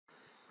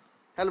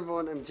Hello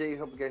everyone, I'm Jay.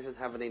 Hope you guys are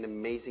having an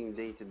amazing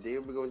day. Today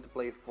we're going to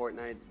play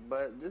Fortnite,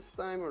 but this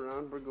time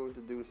around we're going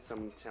to do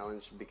some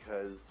challenge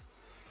because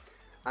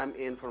I'm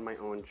in for my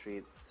own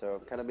treat. So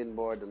I've kind of been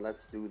bored and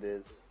let's do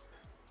this.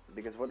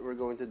 Because what we're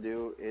going to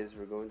do is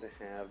we're going to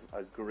have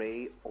a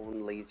gray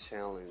only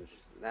challenge.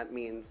 That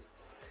means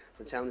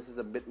the challenge is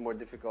a bit more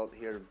difficult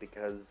here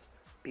because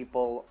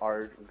people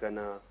are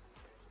gonna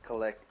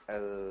collect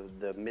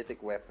the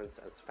mythic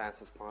weapons as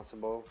fast as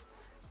possible.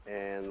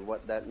 And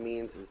what that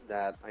means is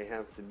that I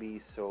have to be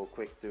so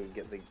quick to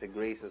get the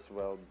grace as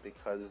well,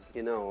 because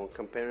you know,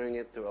 comparing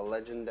it to a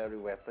legendary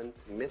weapon,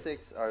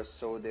 mythics are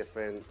so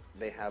different.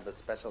 They have a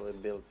special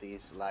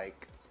abilities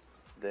like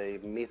the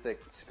mythic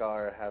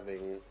scar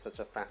having such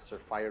a faster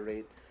fire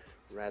rate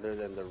rather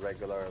than the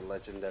regular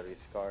legendary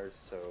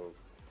scars. So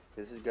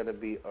this is gonna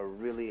be a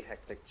really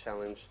hectic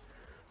challenge,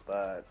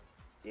 but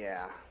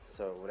yeah,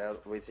 so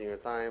without wasting your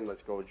time,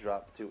 let's go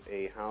drop to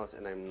a house.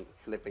 And I'm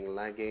flipping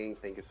lagging.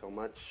 Thank you so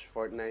much,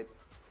 Fortnite.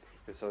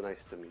 You're so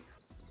nice to me.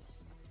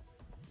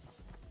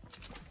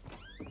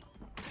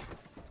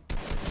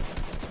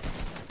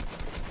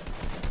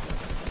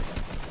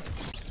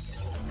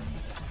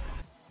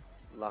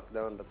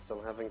 Lockdown, but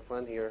still having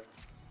fun here.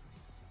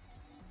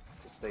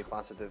 Just stay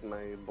positive,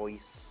 my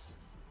boys.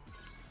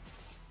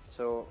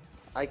 So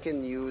I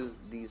can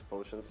use these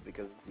potions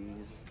because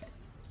these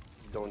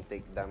don't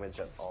take damage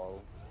at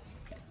all,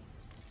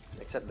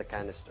 except the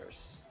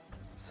canisters.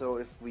 So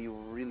if we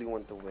really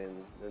want to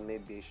win, then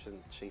maybe I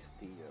shouldn't chase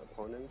the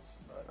opponents,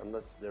 but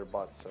unless they're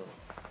bots, so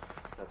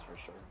that's for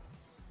sure.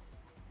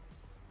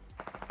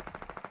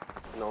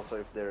 And also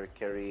if they're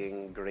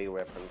carrying gray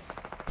weapons.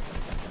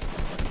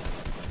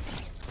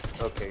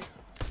 Okay.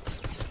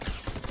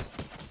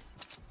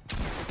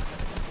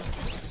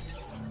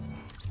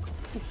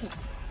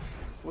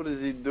 What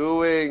is he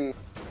doing?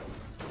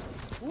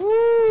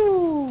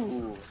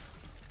 Woo!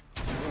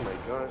 Oh my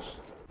gosh.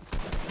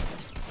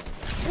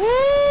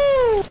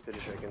 Woo! Pretty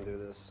sure I can do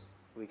this.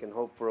 We can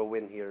hope for a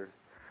win here.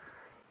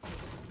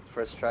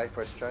 First try,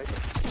 first try.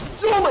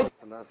 Oh my!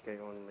 The last guy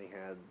only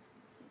had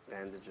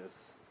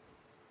bandages.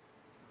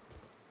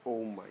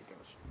 Oh my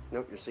gosh.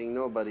 Nope, you're seeing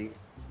nobody.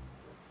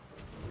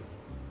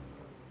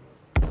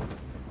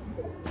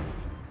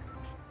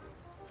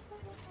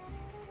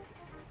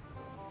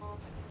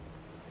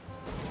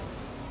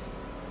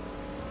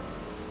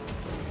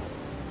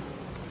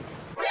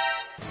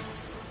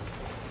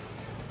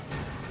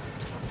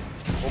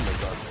 Oh my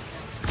god.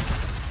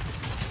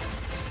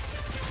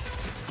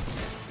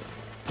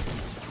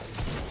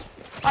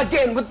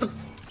 Again with the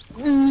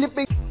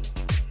flipping.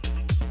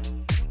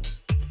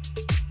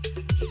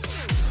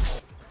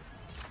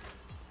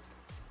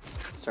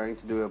 Starting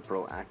to do a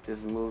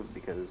proactive move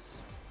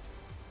because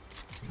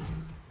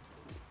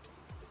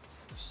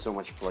there's so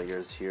much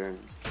players here and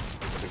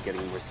they're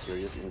getting more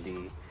serious in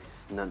the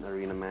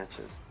non-arena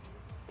matches.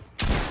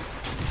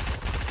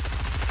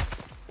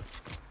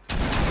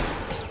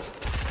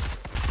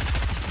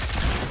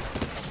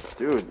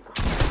 Dude.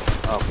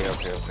 Okay.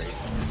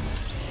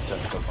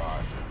 Just the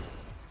bot.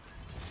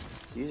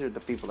 These are the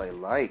people I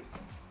like.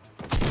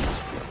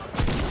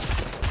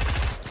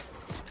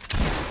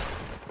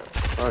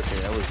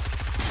 Okay, I was...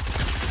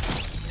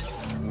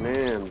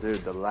 Man,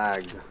 dude, the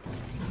lag.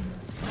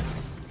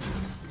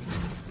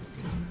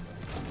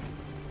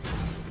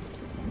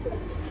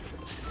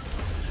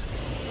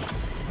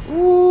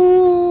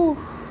 Ooh!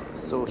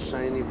 So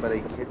shiny, but I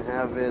can't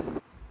have it.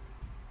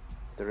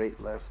 The right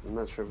left. I'm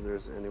not sure if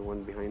there's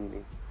anyone behind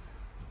me.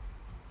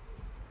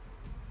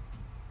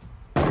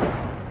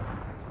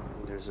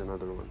 There's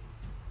another one.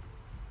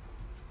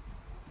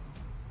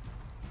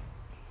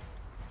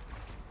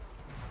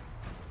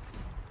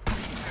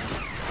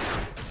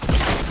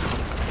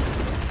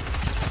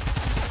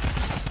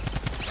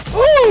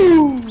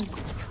 Ooh!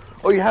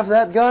 Oh, you have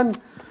that gun?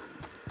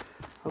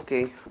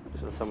 Okay.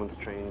 So someone's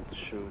trying to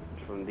shoot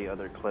from the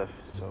other cliff,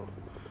 so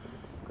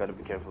gotta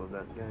be careful of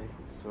that guy.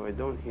 So I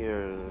don't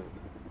hear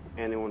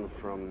anyone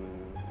from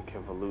the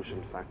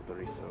Kevolution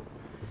factory, so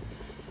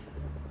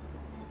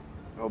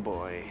oh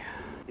boy.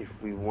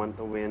 If we want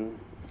to win,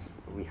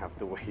 we have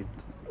to wait.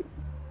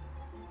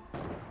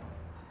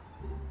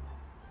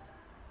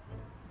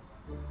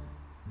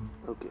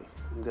 Okay,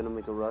 I'm gonna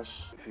make a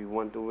rush. If we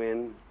want to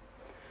win,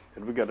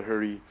 then we gotta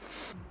hurry.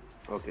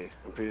 Okay,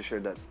 I'm pretty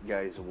sure that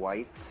guy is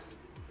white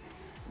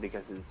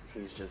because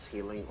he's just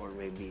healing, or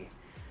maybe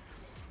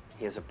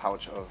he has a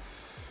pouch of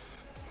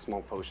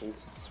small potions,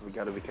 so we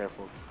gotta be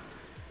careful.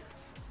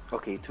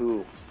 Okay,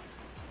 2,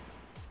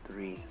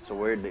 3. So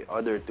where are the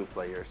other 2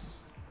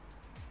 players?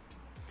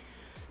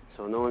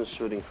 So no one's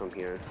shooting from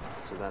here,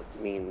 so that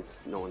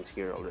means no one's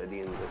here already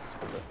in this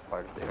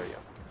part of the area.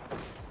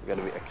 We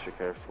gotta be extra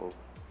careful.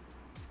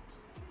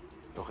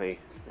 Okay,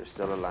 they're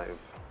still alive.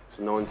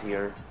 So no one's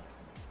here.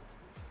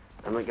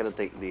 I'm not gonna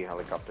take the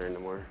helicopter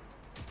anymore.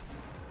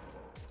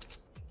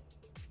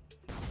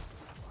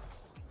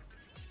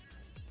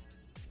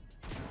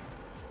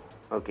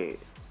 Okay,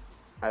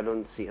 I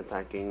don't see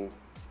attacking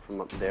from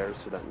up there,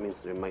 so that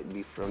means they might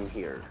be from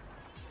here.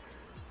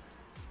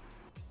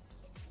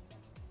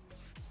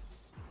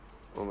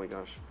 Oh my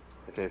gosh.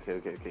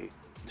 Okay.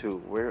 Two.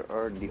 Where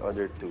are the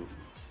other two?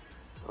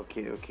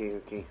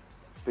 Okay.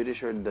 Pretty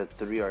sure the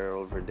three are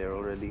over there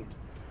already.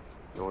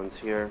 No one's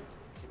here.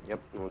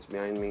 Yep, no one's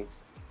behind me.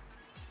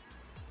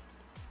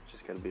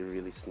 Just gotta be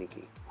really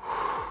sneaky.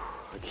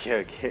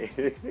 Okay.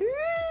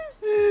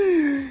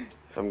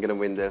 If I'm gonna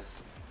win this,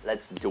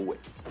 let's do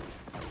it.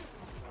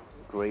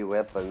 Gray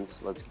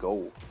weapons, let's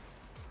go.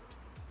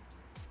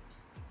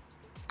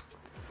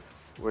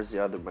 Where's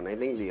the other one? I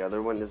think the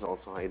other one is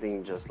also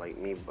hiding just like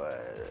me,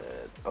 but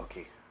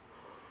okay.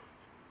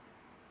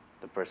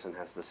 The person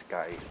has the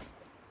sky.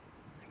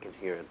 I can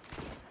hear it.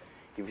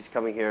 If he's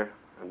coming here,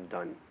 I'm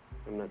done.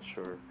 I'm not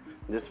sure.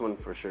 This one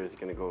for sure is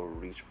gonna go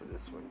reach for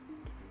this one.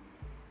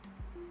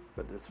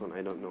 But this one,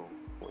 I don't know.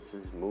 What's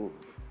his move?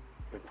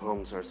 My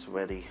palms are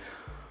sweaty.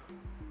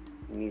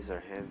 Knees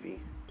are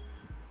heavy.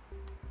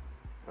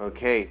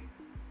 Okay.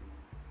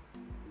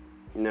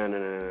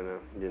 No.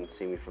 He didn't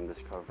see me from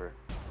this cover.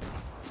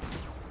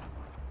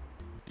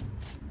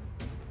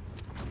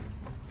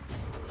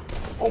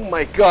 Oh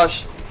my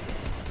gosh!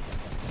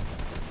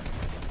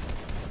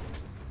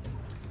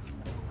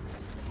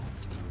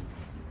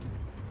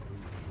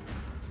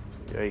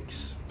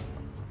 Yikes.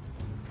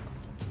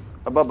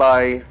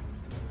 Bye-bye.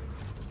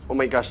 Oh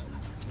my gosh.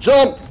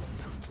 Jump!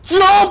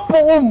 Jump!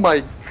 Oh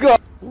my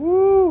god!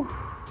 Woo!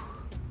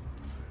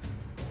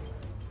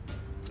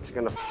 It's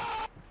gonna...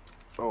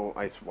 Oh,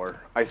 I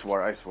swore.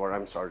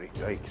 I'm sorry.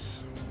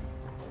 Yikes.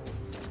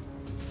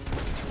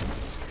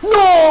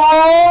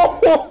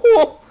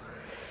 No!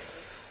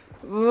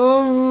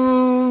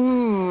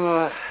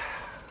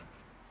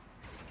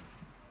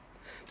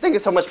 Thank you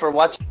so much for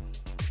watching.